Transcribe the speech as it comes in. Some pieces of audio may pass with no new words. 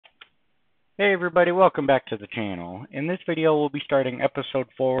Hey everybody, welcome back to the channel. In this video, we'll be starting episode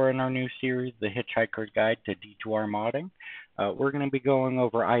 4 in our new series, The Hitchhiker Guide to D2R Modding. We're going to be going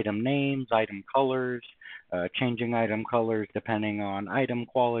over item names, item colors, changing item colors depending on item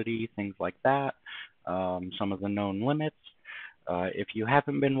quality, things like that, some of the known limits. If you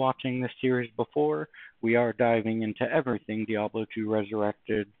haven't been watching this series before, we are diving into everything Diablo 2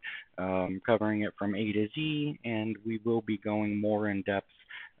 Resurrected, covering it from A to Z, and we will be going more in depth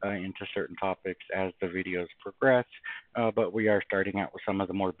into certain topics as the videos progress, but we are starting out with some of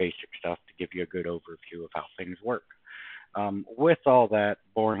the more basic stuff to give you a good overview of how things work. With all that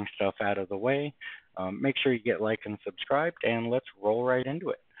boring stuff out of the way, make sure you get like and subscribed, and let's roll right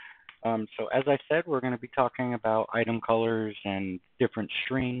into it. So as I said, we're going to be talking about item colors and different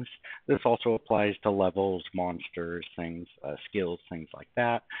strings. This also applies to levels, monsters, things, skills, things like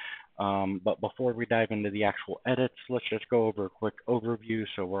that. But before we dive into the actual edits, let's just go over a quick overview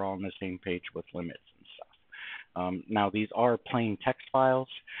so we're all on the same page with limits and stuff. Now, these are plain text files,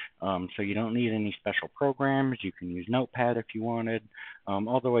 so you don't need any special programs. You can use Notepad if you wanted,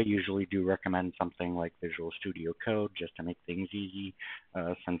 although I usually do recommend something like Visual Studio Code just to make things easy,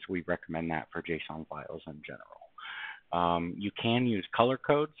 since we recommend that for JSON files in general. You can use color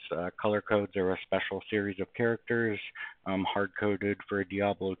codes. Color codes are a special series of characters hard-coded for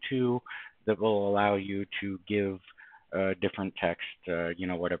Diablo 2 that will allow you to give different text,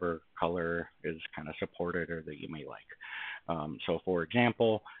 whatever color is kind of supported or that you may like. So for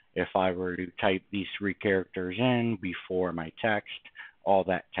example, if I were to type these 3 characters in before my text, all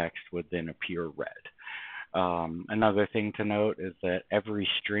that text would then appear red. Another thing to note is that every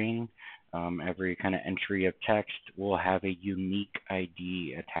string, every kind of entry of text will have a unique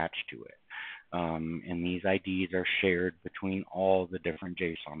ID attached to it. And these IDs are shared between all the different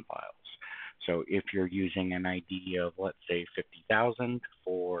JSON files. So if you're using an ID of, let's say, 50,000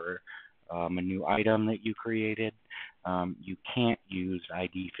 for a new item that you created, you can't use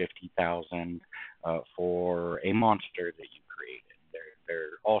ID 50,000 for a monster that you created.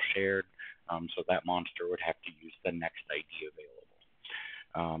 They're all shared, so that monster would have to use the next ID available.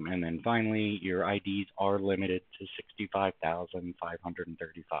 And then finally, your IDs are limited to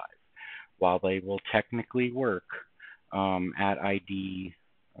 65,535. While they will technically work at ID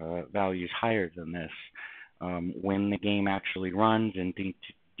values higher than this, when the game actually runs and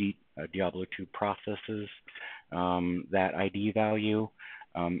Diablo 2 processes that ID value,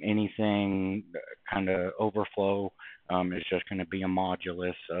 anything kind of overflow is just going to be a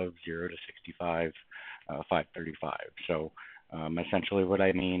modulus of 0 to 65,535. So essentially what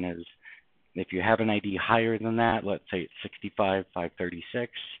I mean is if you have an ID higher than that, let's say it's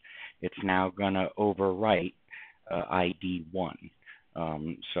 65,536, it's now going to overwrite ID 1.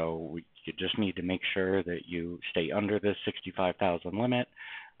 So you just need to make sure that you stay under this 65,000 limit,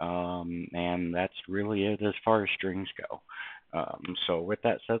 and that's really it as far as strings go. So with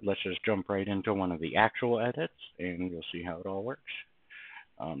that said, let's just jump right into one of the actual edits, and you'll see how it all works.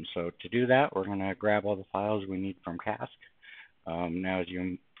 So to do that, we're going to grab all the files we need from Cask. Now, as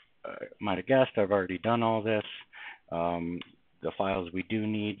you might have guessed, I've already done all this. The files we do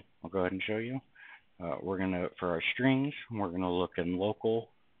need, I'll go ahead and show you. We're going to, for our strings, we're going to look in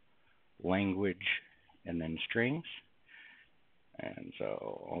local, language, and then strings. And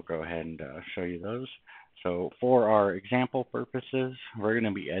so I'll go ahead and show you those. So for our example purposes, we're going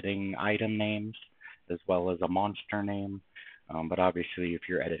to be editing item names as well as a monster name. But obviously, if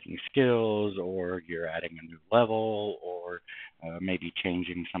you're editing skills or you're adding a new level or maybe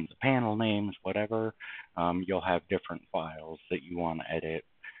changing some of the panel names, whatever, you'll have different files that you want to edit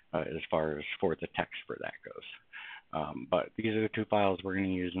as far as for the text for that goes. But these are the 2 files we're going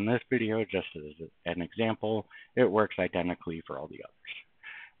to use in this video just as an example. It works identically for all the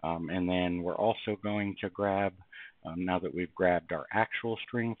others. And then we're also going to grab, now that we've grabbed our actual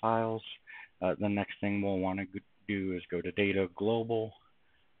string files, the next thing we'll want to do is go to Data, Global,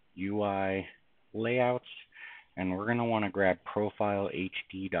 UI, Layouts, and we're going to want to grab profile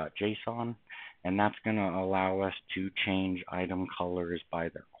hd.json, and that's going to allow us to change item colors by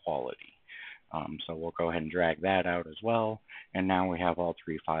their quality. So we'll go ahead and drag that out as well, and now we have all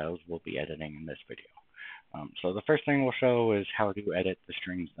 3 files we'll be editing in this video. So the first thing we'll show is how to edit the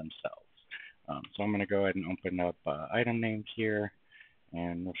strings themselves. So I'm going to go ahead and open up item names here,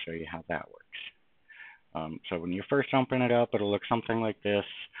 and we'll show you how that works. So when you first open it up, it'll look something like this.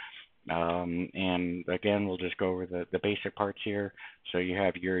 And again, we'll just go over the basic parts here. So you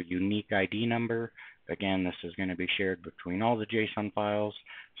have your unique ID number. Again, this is going to be shared between all the JSON files.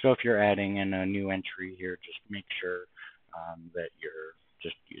 So if you're adding in a new entry here, just make sure that you're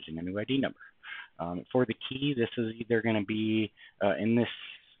just using a new ID number. For the key, this is either going to be in this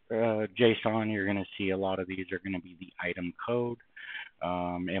JSON, you're going to see a lot of these are going to be the item code.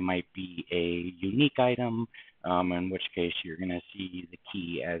 It might be a unique item, in which case you're going to see the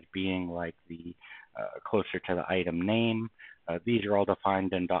key as being like the closer to the item name. These are all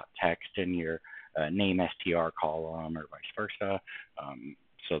defined in .text in your name str column or vice versa.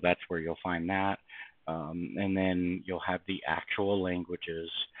 So that's where you'll find that. And then you'll have the actual languages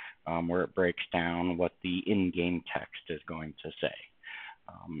where it breaks down what the in-game text is going to say.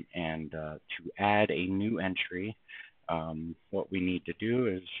 And to add a new entry, what we need to do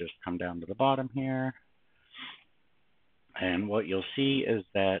is just come down to the bottom here. And what you'll see is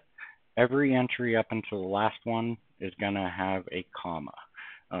that every entry up until the last one is going to have a comma.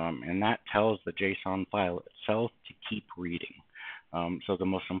 And that tells the JSON file itself to keep reading. So the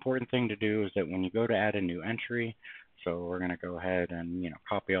most important thing to do is that when you go to add a new entry, so we're going to go ahead and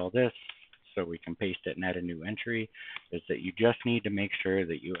copy all this so we can paste it and add a new entry, is that you just need to make sure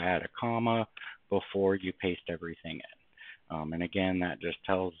that you add a comma before you paste everything in. And again, that just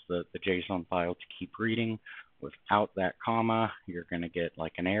tells the JSON file to keep reading. Without that comma, you're going to get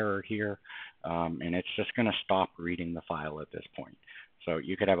like an error here, and it's just going to stop reading the file at this point. So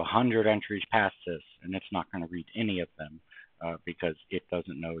you could have 100 entries past this, and it's not going to read any of them because it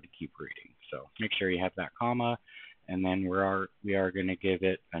doesn't know to keep reading. So make sure you have that comma, and then we are going to give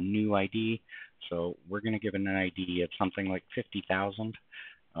it a new ID. So we're going to give it an ID of something like 50,000.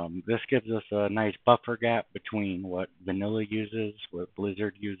 This gives us a nice buffer gap between what Vanilla uses, what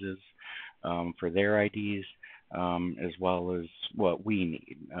Blizzard uses for their IDs, as well as what we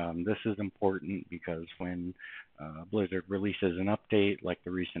need. This is important because when Blizzard releases an update, like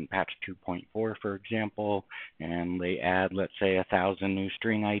the recent patch 2.4, for example, and they add, let's say, 1,000 new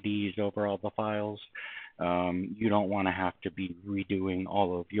string IDs over all the files, you don't want to have to be redoing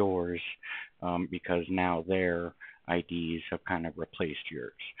all of yours because now their IDs have kind of replaced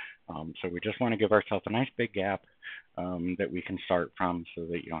yours. So we just want to give ourselves a nice big gap that we can start from so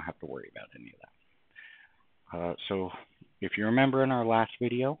that you don't have to worry about any of that. So if you remember in our last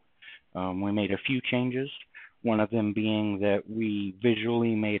video, we made a few changes. One of them being that we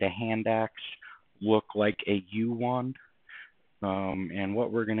visually made a hand axe look like a U wand. And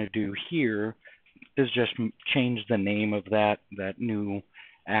what we're going to do here is just change the name of that new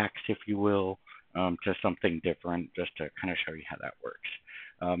axe, if you will, to something different, just to kind of show you how that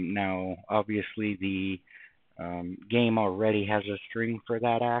works. Now, obviously, the game already has a string for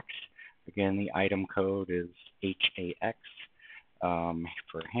that axe. Again, the item code is HAX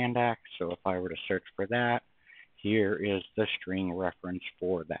for hand axe. So if I were to search for that, here is the string reference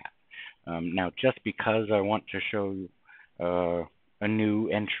for that. Now, just because I want to show a new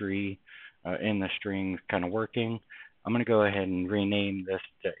entry in the string kind of working, I'm going to go ahead and rename this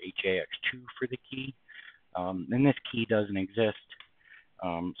to HAX2 for the key. And this key doesn't exist,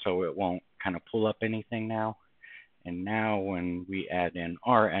 so it won't kind of pull up anything now. And now when we add in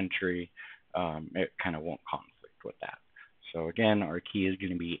our entry, it kind of won't conflict with that. So again, our key is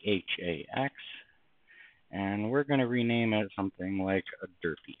going to be HAX, and we're going to rename it something like a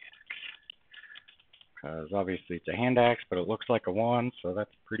derpy axe. Because obviously it's a hand axe, but it looks like a wand, so that's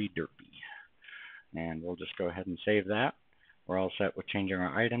pretty derpy. And we'll just go ahead and save that. We're all set with changing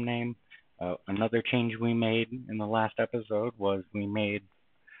our item name. Another change we made in the last episode was we made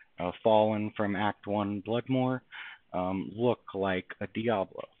Fallen from Act 1 Bloodmore look like a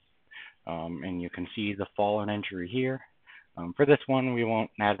Diablo. And you can see the Fallen entry here. For this one, we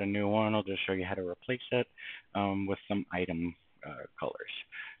won't add a new one. I'll just show you how to replace it with some item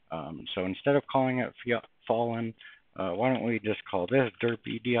colors. So instead of calling it Fallen, why don't we just call this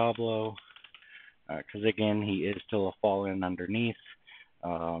Derpy Diablo? Because again, he is still a Fallen underneath,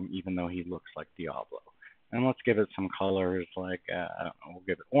 even though he looks like Diablo. And let's give it some colors, like we'll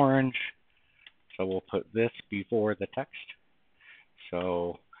give it orange. So we'll put this before the text.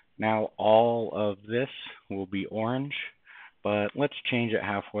 So now all of this will be orange, but let's change it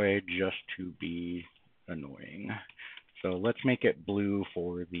halfway just to be annoying. So let's make it blue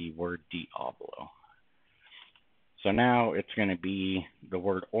for the word Diablo. So now it's going to be the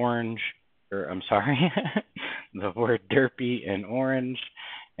word orange, or I'm sorry, the word derpy in orange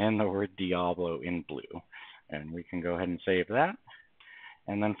and the word Diablo in blue. And we can go ahead and save that.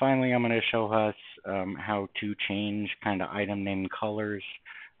 And then finally, I'm going to show us how to change kind of item name colors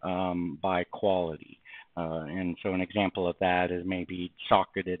by quality. And so an example of that is maybe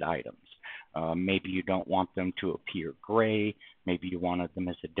socketed items. Maybe you don't want them to appear gray. Maybe you wanted them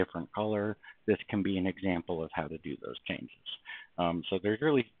as a different color. This can be an example of how to do those changes. So there's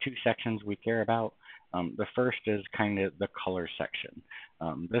really two sections we care about. The first is kind of the color section.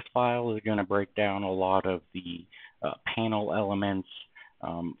 This file is going to break down a lot of the panel elements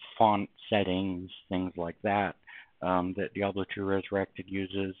font settings, things like that, that Diablo 2 Resurrected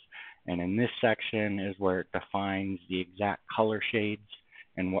uses. And in this section is where it defines the exact color shades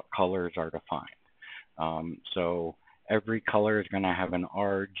and what colors are defined. So every color is going to have an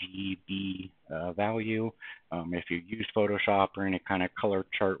RGB value. If you used Photoshop or any kind of color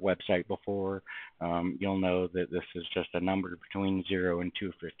chart website before, you'll know that this is just a number between 0 and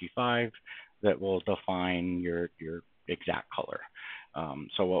 255 that will define your exact color.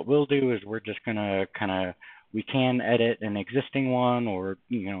 So what we'll do is we're just going to we can edit an existing one or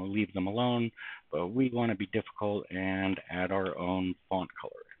leave them alone, but we want to be difficult and add our own font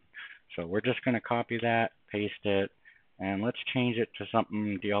color. So we're just going to copy that, paste it, and let's change it to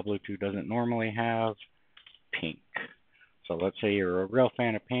something Diablo 2 doesn't normally have, pink. So let's say you're a real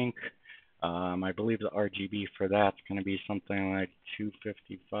fan of pink. I believe the RGB for that's going to be something like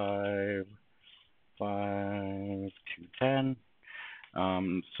 255, 210.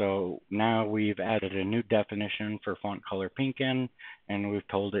 So now we've added a new definition for font color pink in, and we've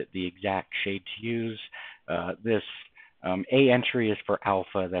told it the exact shade to use. This A entry is for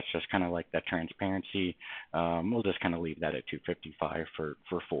alpha. That's just kind of like that transparency. We'll just kind of leave that at 255 for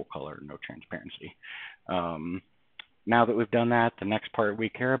full color, no transparency. Now that we've done that, the next part we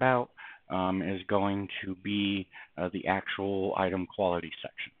care about is going to be the actual item quality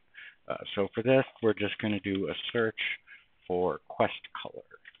section. So for this, we're just going to do a search for quest color.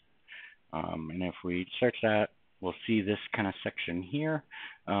 And if we search that, we'll see this kind of section here.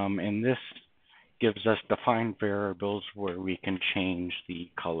 And this gives us defined variables where we can change the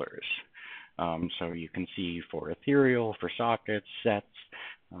colors. So you can see for ethereal, for sockets, sets,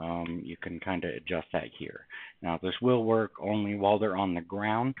 you can kind of adjust that here. Now this will work only while they're on the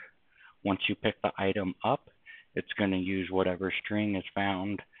ground. Once you pick the item up, it's going to use whatever string is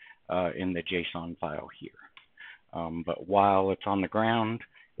found in the JSON file here. But while it's on the ground,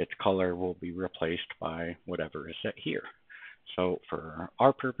 its color will be replaced by whatever is set here. So for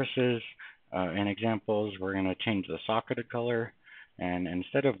our purposes and examples, we're going to change the socketed color. And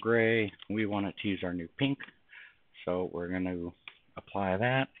instead of gray, we want it to use our new pink. So we're going to apply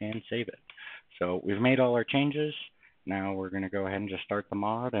that and save it. So we've made all our changes. Now we're going to go ahead and just start the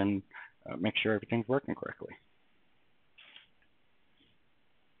mod and make sure everything's working correctly.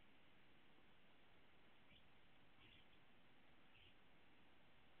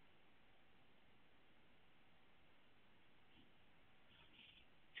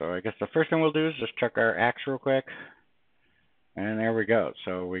 So I guess the first thing we'll do is just check our axe real quick. And there we go.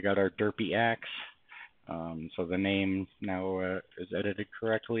 So we got our derpy axe. So the name now is edited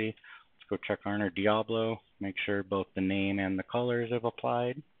correctly. Let's go check on our Diablo, make sure both the name and the colors have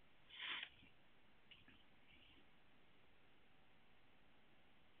applied.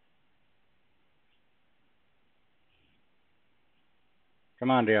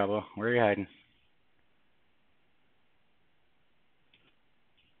 Come on, Diablo, where are you hiding?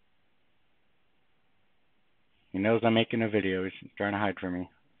 He knows I'm making a video. He's trying to hide from me.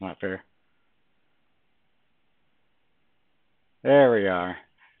 Not fair. There we are.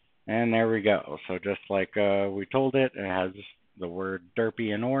 And there we go. So just like we told it, it has the word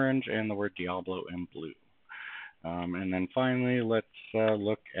derpy in orange and the word Diablo in blue. And then finally, let's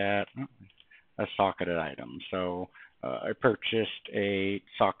look at a socketed item. So I purchased a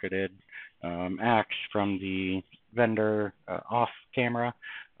socketed axe from the vendor off camera,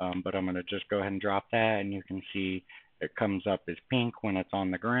 but I'm going to just go ahead and drop that, and you can see it comes up as pink when it's on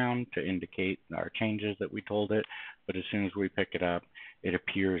the ground to indicate our changes that we told it, but as soon as we pick it up, it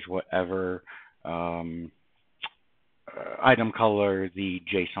appears whatever item color the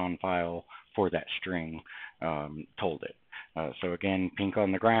JSON file for that string told it. So again, pink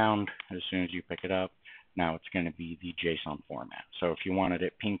on the ground, as soon as you pick it up, now it's going to be the JSON format. So if you wanted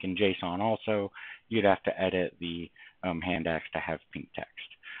it pink in JSON also, you'd have to edit the hand axe to have pink text.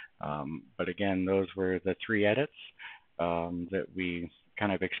 But again, those were the 3 edits that we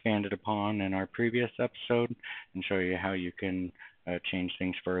kind of expanded upon in our previous episode and show you how you can change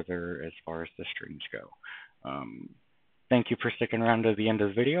things further as far as the strings go. Thank you for sticking around to the end of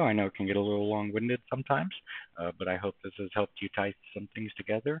the video. I know it can get a little long-winded sometimes, but I hope this has helped you tie some things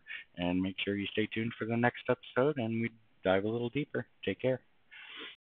together, and make sure you stay tuned for the next episode and we dive a little deeper. Take care.